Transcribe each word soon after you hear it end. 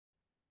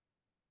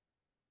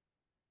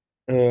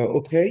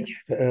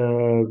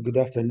Good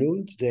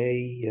afternoon.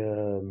 Today,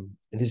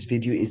 this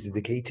video is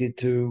dedicated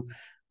to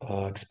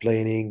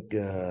explaining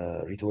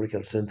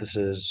rhetorical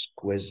synthesis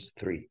quiz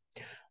 3.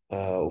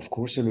 Of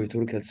course, in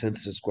rhetorical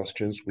synthesis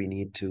questions, we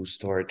need to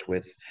start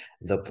with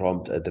the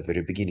prompt at the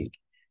very beginning.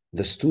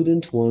 The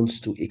student wants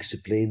to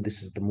explain,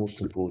 this is the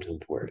most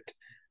important word,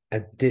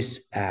 a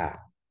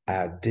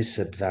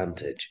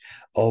disadvantage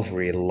of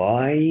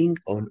relying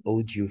on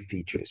audio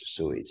features.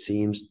 So it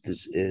seems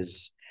this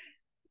is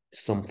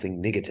something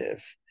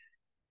negative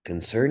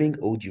concerning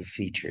audio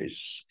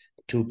features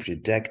to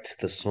predict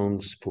the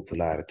song's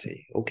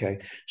popularity. Okay,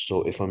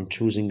 so if I'm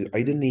choosing,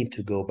 I don't need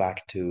to go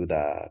back to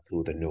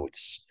the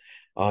notes.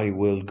 I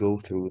will go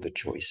through the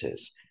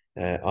choices.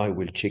 I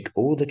will check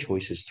all the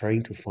choices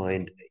trying to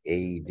find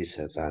a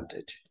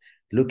disadvantage.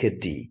 Look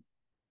at D.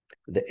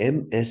 The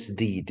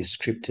MSD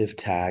descriptive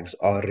tags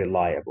are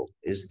reliable.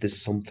 Is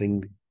this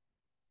something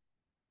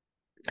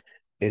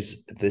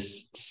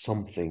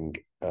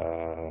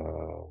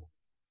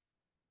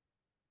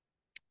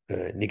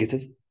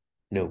negative?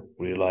 No,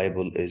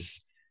 reliable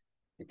is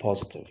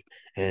positive.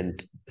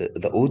 And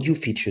the audio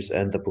features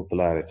and the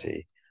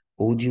popularity.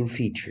 Audio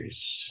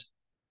features.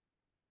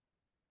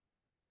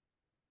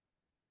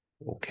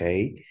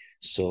 Okay,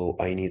 so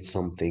I need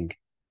something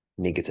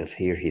negative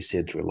here. He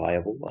said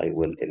reliable. I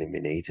will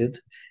eliminate it.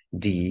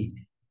 D,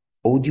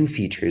 audio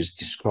features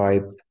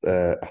describe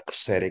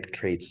acoustic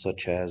traits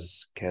such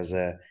as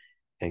kaza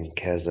and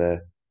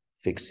kaza,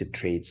 fixed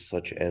traits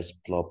such as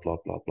blah, blah,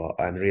 blah, blah,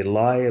 and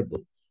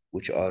reliable,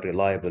 which are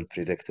reliable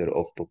predictor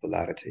of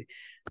popularity.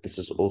 This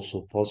is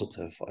also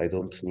positive. I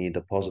don't need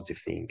a positive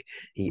thing.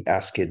 He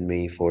asked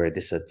me for a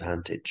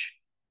disadvantage.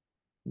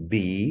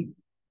 B,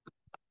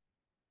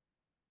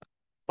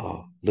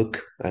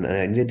 look, and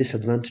I need a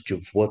disadvantage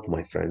of what,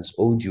 my friends?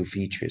 Audio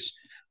features.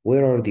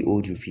 Where are the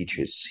audio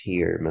features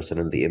here?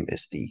 مثلا the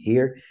MSD.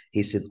 Here,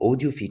 he said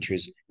audio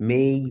features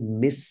may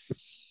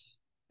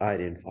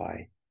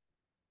misidentify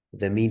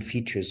the main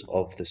features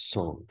of the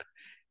song,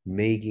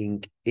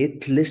 making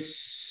it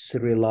less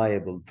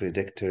reliable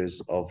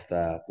predictors of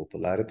the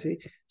popularity.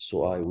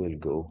 So I will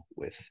go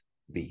with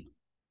B.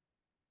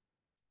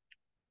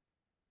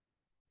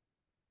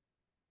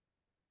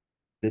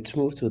 Let's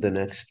move to the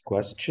next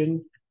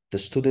question. The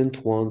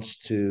student wants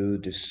to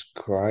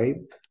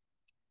describe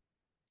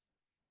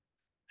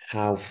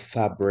how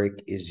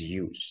fabric is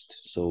used.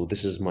 So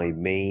this is my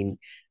main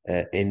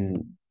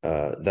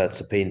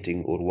that's a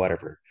painting or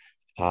whatever.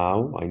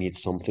 How, I need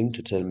something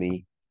to tell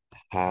me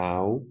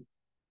how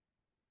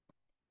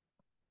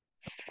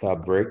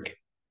fabric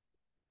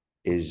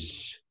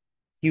is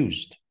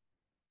used.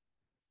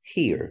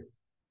 Here,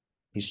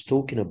 he's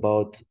talking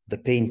about the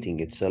painting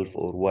itself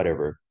or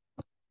whatever.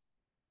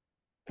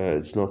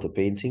 It's not a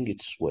painting,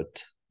 it's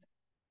what?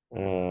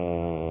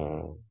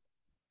 Uh,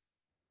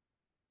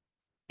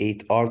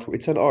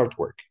 it's an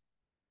artwork.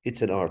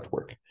 It's an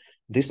artwork.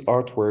 This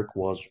artwork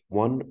was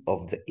one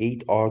of the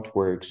 8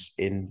 artworks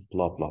in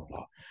blah, blah,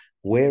 blah.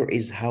 Where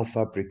is how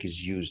fabric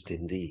is used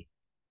in D?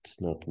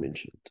 It's not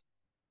mentioned.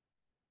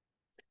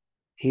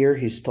 Here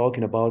he's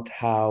talking about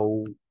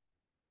how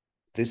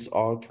this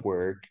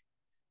artwork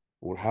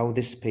or how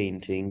this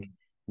painting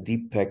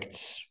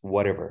depicts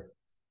whatever,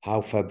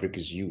 how fabric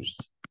is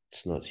used.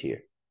 It's not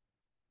here.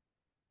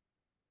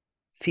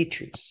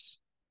 Features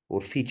or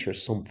feature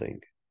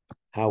something,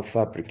 how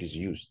fabric is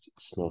used.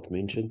 It's not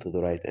mentioned. So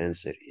the right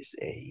answer is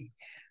A.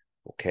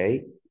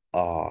 Okay,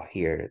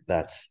 here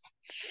that's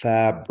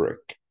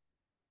fabric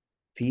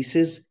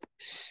pieces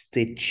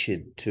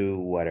stitched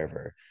to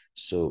whatever.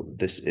 So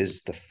this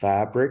is the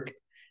fabric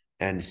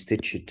and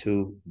stitched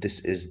to, this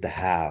is the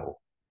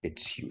how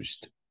it's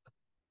used.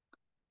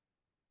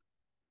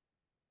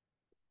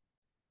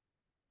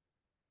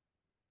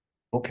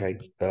 Okay,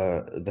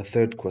 the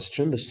third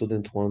question, the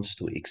student wants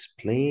to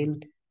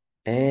explain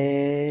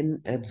an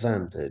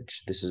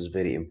advantage. This is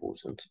very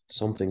important,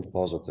 something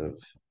positive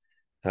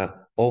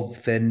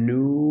of the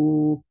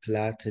new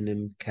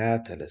platinum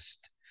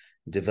catalyst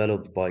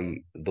developed by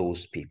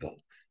those people.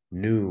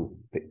 New,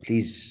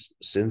 please,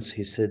 since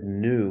he said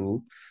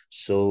new,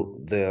 so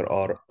there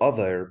are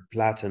other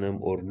platinum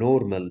or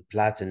normal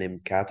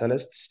platinum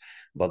catalysts,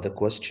 but the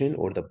question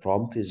or the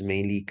prompt is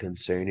mainly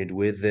concerned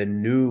with the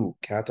new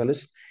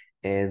catalyst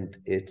and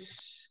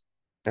its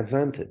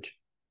advantage.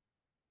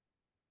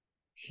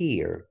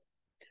 Here,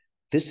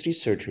 this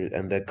researcher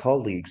and their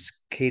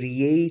colleagues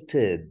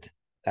created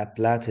a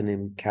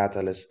platinum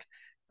catalyst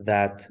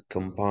that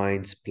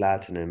combines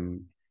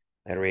platinum,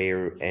 a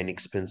rare and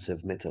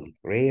expensive metal,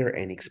 rare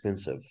and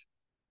expensive,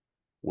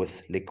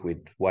 with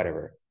liquid,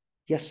 whatever.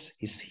 Yes,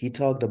 he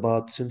talked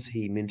about, since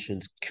he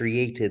mentioned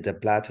created a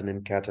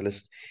platinum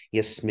catalyst,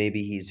 yes,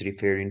 maybe he's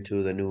referring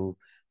to the new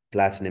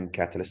platinum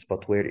catalyst,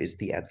 but where is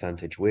the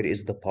advantage? Where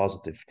is the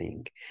positive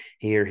thing?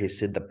 Here he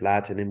said the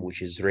platinum,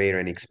 which is rare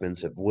and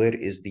expensive. Where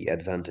is the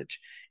advantage?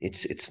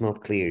 It's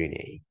not clear in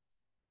A.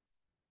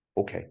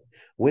 Okay,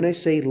 when I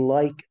say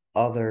like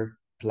other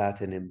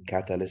platinum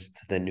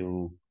catalyst, the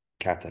new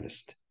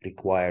catalyst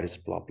requires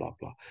blah, blah,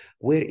 blah.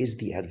 Where is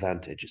the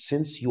advantage?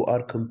 Since you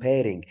are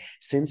comparing,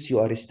 since you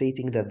are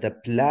stating that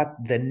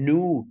the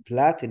new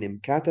platinum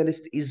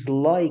catalyst is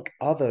like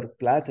other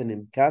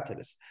platinum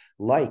catalysts,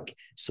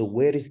 so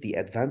where is the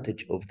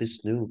advantage of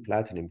this new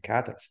platinum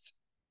catalyst?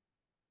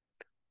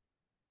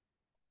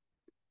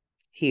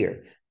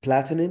 Here,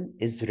 platinum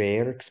is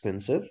rare,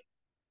 expensive,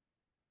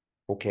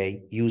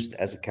 okay, used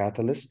as a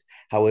catalyst.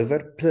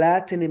 However,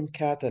 platinum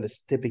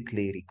catalyst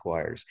typically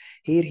requires.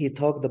 Here he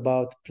talked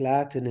about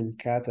platinum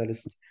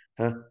catalyst.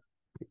 Huh?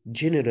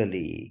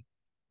 Generally,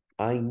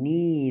 I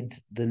need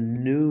the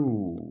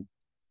new,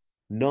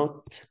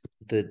 not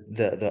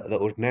the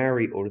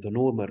ordinary or the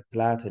normal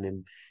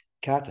platinum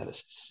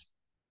catalysts.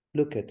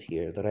 Look at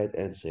here, the right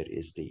answer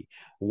is D.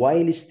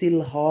 While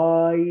still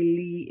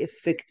highly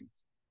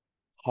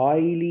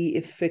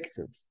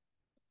effective,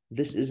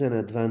 this is an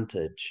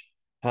advantage.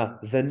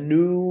 The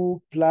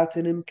new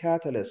platinum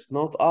catalyst,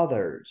 not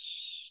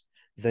others.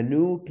 The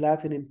new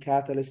platinum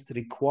catalyst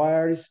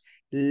requires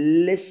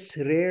less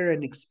rare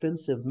and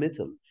expensive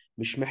metal.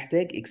 مش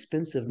محتاج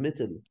expensive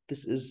metal.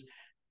 This is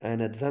an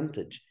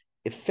advantage.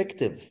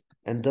 Effective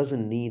and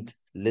doesn't need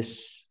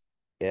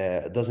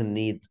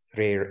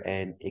rare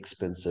and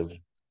expensive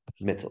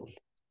metal.